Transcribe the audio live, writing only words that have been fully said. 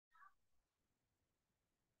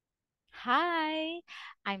Hi,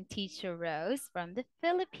 I'm Teacher Rose from the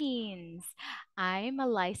Philippines. I'm a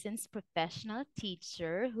licensed professional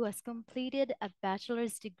teacher who has completed a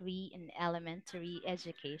bachelor's degree in elementary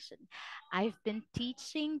education. I've been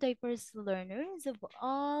teaching diverse learners of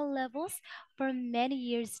all levels for many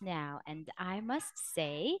years now, and I must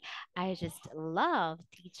say, I just love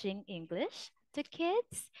teaching English to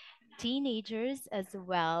kids, teenagers, as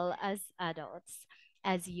well as adults.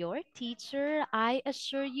 As your teacher, I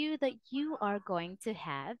assure you that you are going to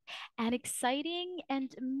have an exciting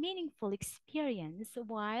and meaningful experience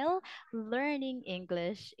while learning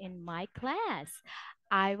English in my class.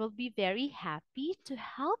 I will be very happy to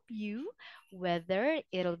help you, whether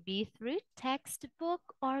it'll be through textbook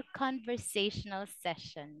or conversational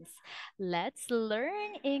sessions. Let's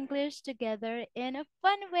learn English together in a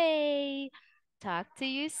fun way. Talk to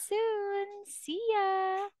you soon. See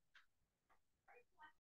ya.